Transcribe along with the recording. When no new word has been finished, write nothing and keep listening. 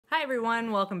Hi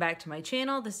everyone, welcome back to my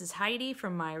channel. This is Heidi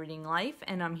from My Reading Life,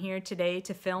 and I'm here today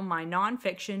to film my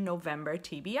Nonfiction November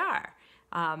TBR.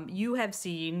 You have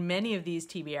seen many of these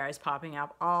TBRs popping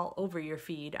up all over your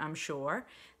feed, I'm sure.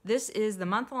 This is the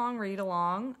month-long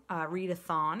readathon,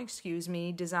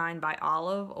 designed by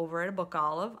Olive over at Book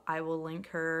Olive. I will link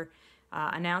her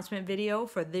announcement video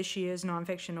for this year's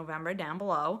Nonfiction November down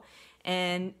below,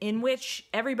 and in which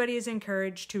everybody is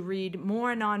encouraged to read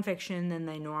more nonfiction than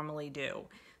they normally do.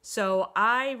 So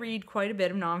I read quite a bit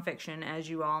of nonfiction, as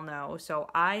you all know. So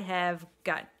I have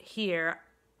got here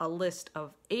a list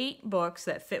of 8 books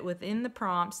that fit within the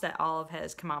prompts that Olive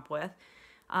has come up with.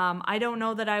 I don't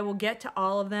know that I will get to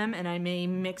all of them, and I may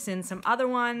mix in some other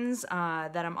ones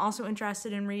that I'm also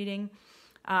interested in reading.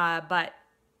 But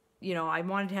you know, I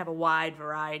wanted to have a wide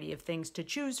variety of things to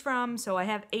choose from, so I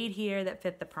have 8 here that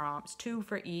fit the prompts, 2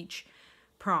 for each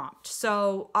prompt.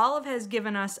 So Olive has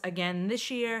given us, again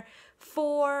this year,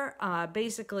 4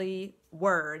 basically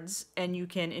words, and you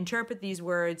can interpret these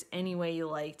words any way you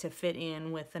like to fit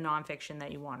in with the nonfiction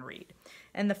that you want to read.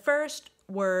 And the first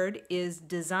word is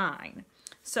design.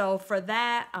 So for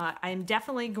that, I'm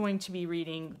definitely going to be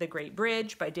reading The Great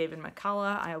Bridge by David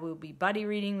McCullough. I will be buddy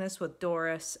reading this with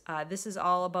Doris. This is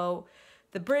all about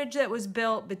the bridge that was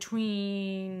built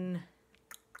between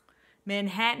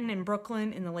Manhattan and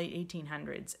Brooklyn in the late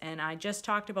 1800s. And I just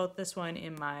talked about this one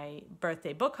in my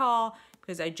birthday book haul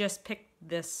because I just picked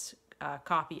this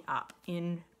copy up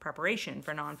in preparation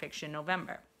for Nonfiction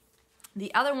November.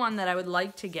 The other one that I would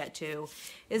like to get to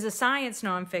is a science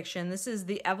nonfiction. This is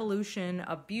The Evolution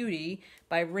of Beauty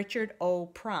by Richard O.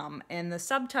 Prum, and the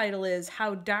subtitle is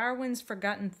How Darwin's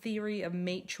Forgotten Theory of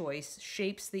Mate Choice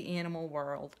Shapes the Animal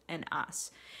World and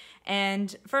Us.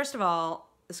 And first of all,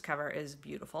 this cover is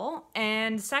beautiful.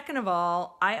 And second of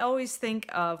all, I always think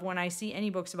of, when I see any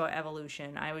books about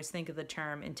evolution, I always think of the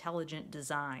term intelligent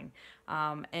design.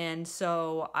 And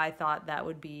so I thought that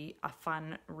would be a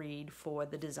fun read for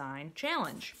the design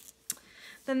challenge.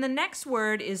 Then the next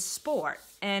word is sport.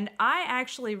 And I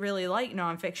actually really like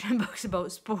nonfiction books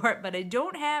about sport, but I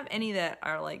don't have any that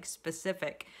are like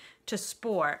specific to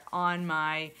sport on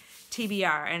my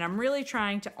TBR. And I'm really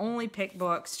trying to only pick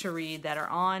books to read that are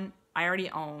I already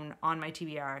own on my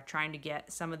TBR, trying to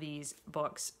get some of these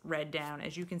books read down.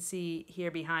 As you can see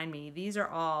here behind me, these are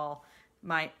all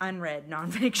my unread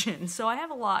nonfiction, so I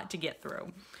have a lot to get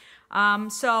through.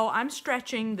 So I'm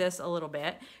stretching this a little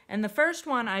bit, and the first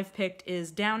one I've picked is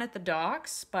Down at the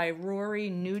Docks by Rory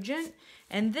Nugent,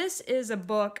 and this is a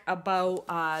book about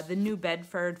the New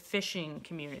Bedford fishing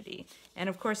community. And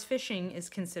of course, fishing is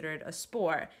considered a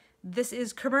sport. This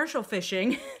is commercial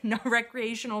fishing, not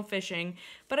recreational fishing,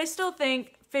 but I still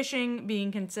think fishing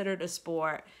being considered a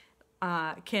sport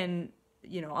can,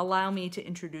 you know, allow me to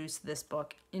introduce this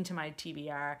book into my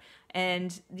TBR.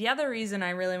 And the other reason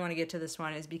I really want to get to this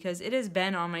one is because it has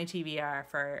been on my TBR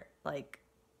for, like,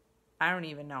 I don't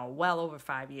even know, well over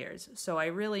 5 years. So I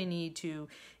really need to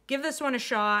give this one a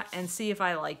shot and see if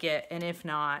I like it, and if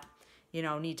not, you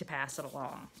know, need to pass it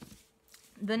along.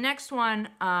 The next one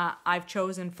I've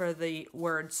chosen for the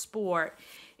word sport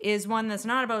is one that's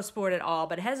not about sport at all,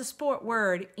 but it has a sport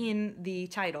word in the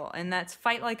title, and that's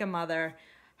Fight Like a Mother,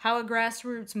 How a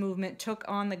Grassroots Movement Took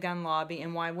on the Gun Lobby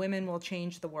and Why Women Will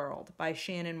Change the World by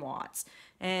Shannon.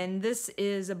 And this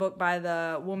is a book by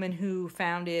the woman who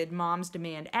founded Moms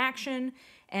Demand Action,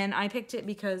 and I picked it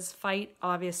because fight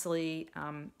obviously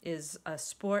is a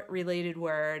sport-related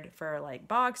word for like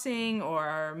boxing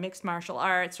or mixed martial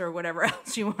arts or whatever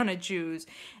else you want to choose.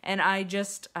 And I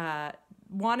just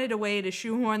wanted a way to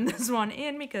shoehorn this one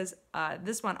in because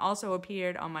this one also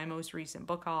appeared on my most recent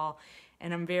book haul,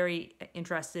 and I'm very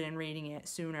interested in reading it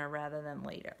sooner rather than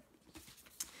later.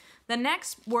 The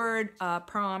next word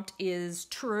prompt is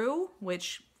true,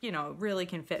 which, you know, really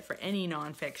can fit for any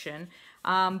nonfiction.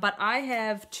 But I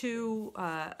have two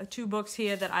books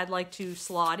here that I'd like to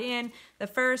slot in. The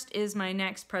first is my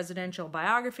next presidential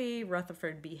biography,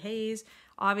 Rutherford B. Hayes,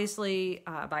 obviously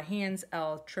by Hans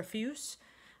L. Trefousse.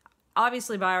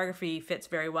 Obviously, biography fits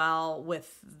very well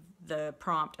with the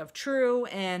prompt of true,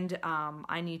 and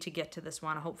I need to get to this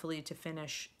one, hopefully to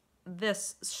finish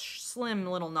this slim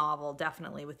little novel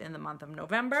definitely within the month of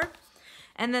November.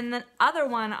 And then the other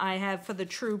one I have for the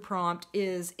true prompt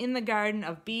is In the Garden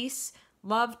of Beasts,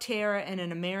 Love, Terror, and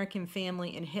an American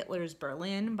Family in Hitler's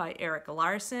Berlin by Erik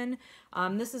Larson.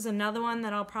 This is another one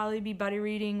that I'll probably be buddy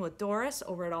reading with Doris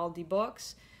over at Aldi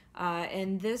Books.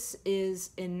 And this is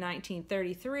in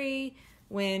 1933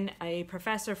 when a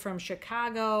professor from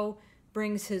Chicago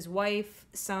brings his wife,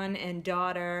 son, and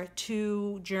daughter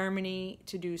to Germany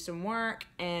to do some work,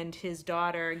 and his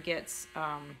daughter gets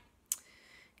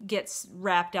gets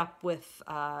wrapped up with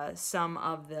some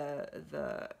of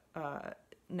the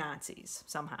Nazis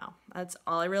somehow. That's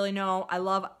all I really know. I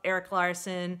love Erik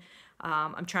Larson.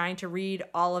 I'm trying to read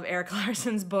all of Erik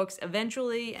Larson's books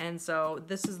eventually, and so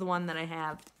this is the one that I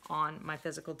have on my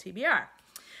physical TBR.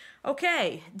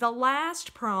 Okay, the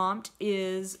last prompt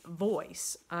is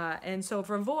voice. And so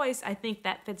for voice, I think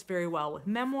that fits very well with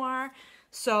memoir.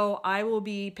 So I will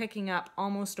be picking up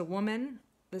Almost a Woman.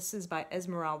 This is by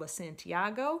Esmeralda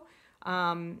Santiago.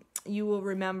 You will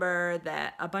remember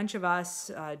that a bunch of us,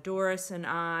 Doris and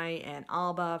I and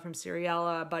Alba from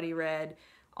Seriella, Buddy read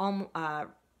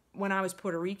When I Was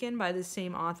Puerto Rican by the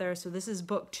same author. So this is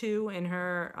book 2 in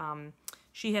her...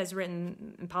 She has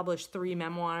written and published 3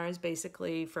 memoirs,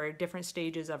 basically, for different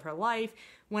stages of her life.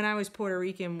 When I Was Puerto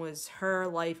Rican was her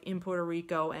life in Puerto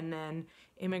Rico, and then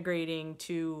immigrating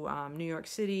to New York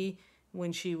City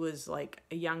when she was like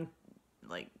a young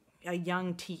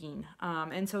teen.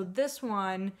 And so this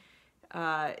one,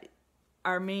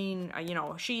 our main,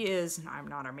 she is, I'm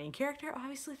not our main character.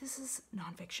 Obviously, this is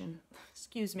nonfiction.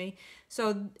 Excuse me.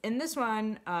 So in this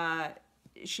one,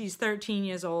 she's 13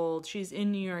 years old. She's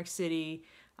in New York City,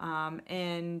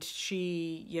 and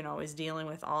she, is dealing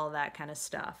with all of that kind of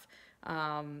stuff.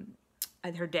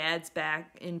 Her dad's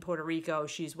back in Puerto Rico.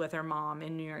 She's with her mom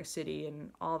in New York City, and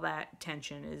all that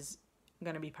tension is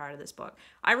going to be part of this book.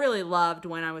 I really loved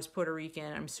When I Was Puerto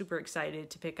Rican. I'm super excited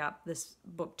to pick up this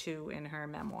book 2 in her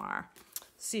memoir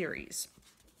series.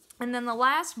 And then the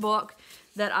last book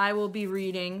that I will be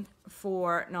reading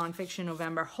for Nonfiction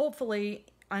November, hopefully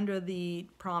under the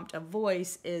prompt of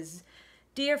voice, is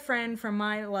Dear Friend, From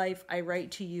My Life, I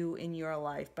Write to You in Your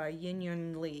Life by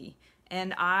Yiyun Lee.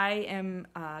 And I am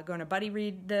going to buddy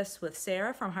read this with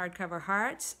Sarah from Hardcover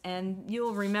Hearts. And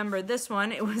you'll remember this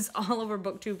one. It was all over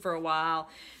book 2 for a while,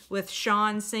 with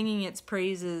Sean singing its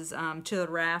praises to the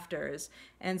rafters.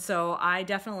 And so I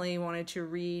definitely wanted to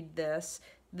read this.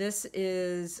 This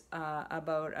is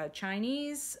about a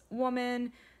Chinese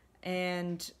woman,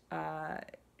 and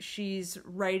she's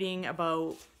writing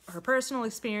about her personal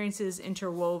experiences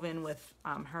interwoven with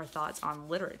her thoughts on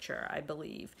literature, I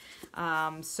believe.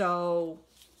 So,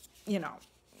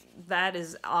 that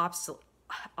is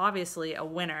obviously a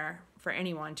winner for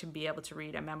anyone to be able to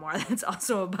read a memoir that's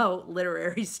also about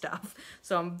literary stuff.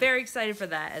 So I'm very excited for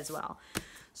that as well.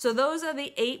 So those are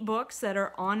the 8 books that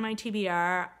are on my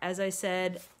TBR. As I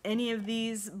said, any of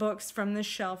these books from this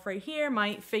shelf right here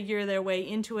might figure their way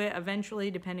into it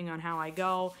eventually, depending on how I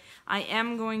go. I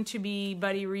am going to be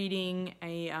buddy reading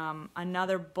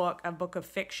another book, a book of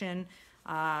fiction,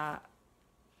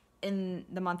 in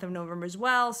the month of November as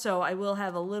well. So I will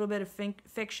have a little bit of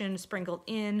fiction sprinkled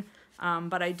in,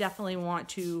 but I definitely want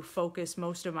to focus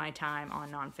most of my time on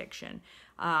nonfiction.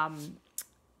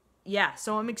 Yeah,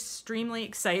 so I'm extremely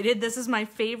excited. This is my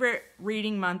favorite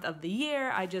reading month of the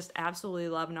year. I just absolutely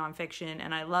love nonfiction,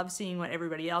 and I love seeing what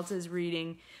everybody else is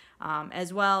reading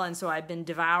as well. And so I've been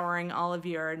devouring all of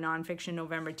your Nonfiction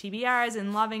November TBRs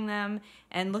and loving them,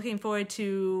 and looking forward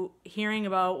to hearing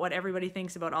about what everybody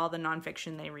thinks about all the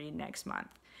nonfiction they read next month.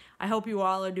 I hope you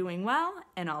all are doing well,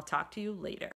 and I'll talk to you later.